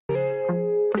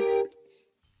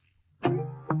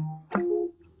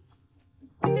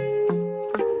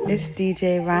It's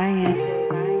DJ Ryan.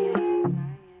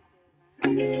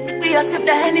 We are sip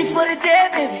the Henny for the day,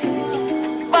 baby.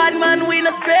 Bad man, we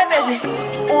no stray, baby.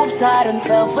 Oops, I done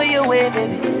fell for your way,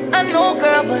 baby. I know,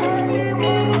 girl, but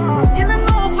you don't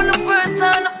know from the first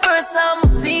time I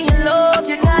seen your love,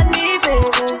 you got me, baby.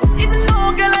 Even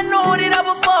though, girl, I know that I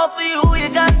will fall for you, you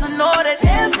got to know that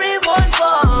everyone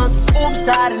falls. Oops,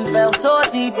 I done fell so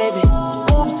deep, baby.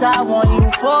 Oops, I want you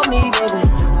for me, baby.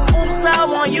 Oops, I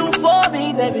want you for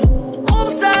me, baby.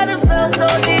 Oops, I done fell so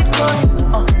deep, cause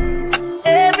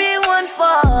everyone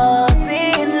falls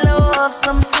in love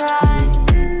sometime.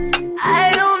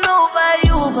 I don't know about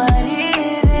you, but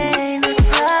it ain't the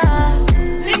time.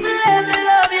 If you let me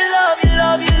love you, love you,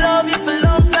 love you, love you for a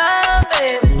long time,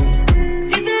 baby.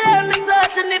 If you let me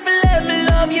touch and if you let me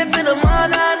love you to the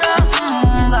morning,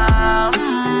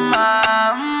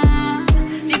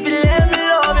 if you let me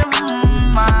love you,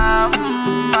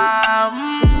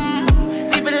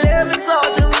 if you let me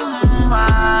touch you,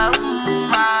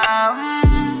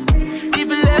 if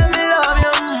you let me love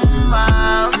you,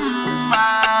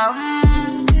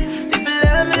 if you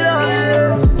let me love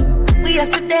you. We are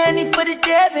so dandy for the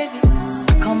day, baby.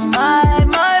 Come my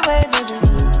way, baby.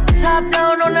 Top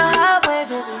down on the highway,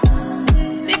 baby.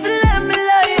 If you let me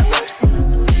love you.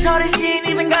 Shorty, she ain't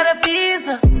even got a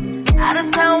visa. Out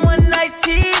of town one night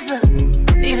teaser.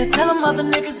 Need to tell them other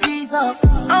niggas ease up.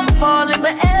 I'm falling,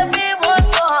 but everyone's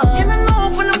falling. And I know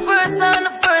from the first time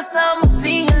I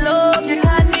seen your love, you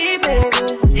got me,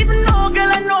 baby. Even though,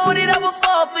 girl, I know that I will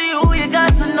fall for you, you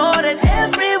got to know that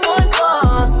everyone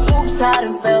falls. Oops, I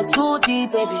done fell too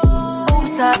deep, baby.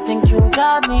 Oops, I think you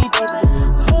got me, baby.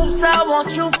 Oops, I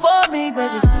want you for me,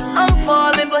 baby. I'm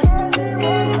falling, but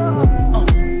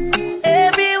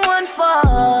everyone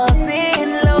falls in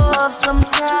love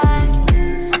sometime.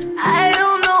 I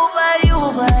don't know about you,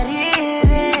 but it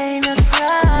ain't a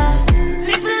sign.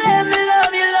 If you let me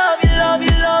love you, love you, love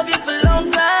you, love you for a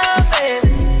long time, baby.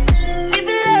 If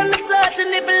you let me touch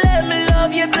and if you let me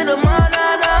love you to the morning,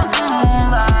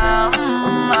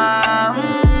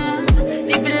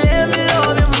 if you let me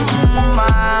love you,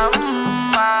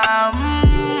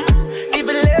 if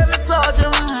you let me touch you,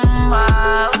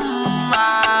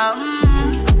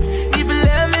 if you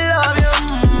let me love you,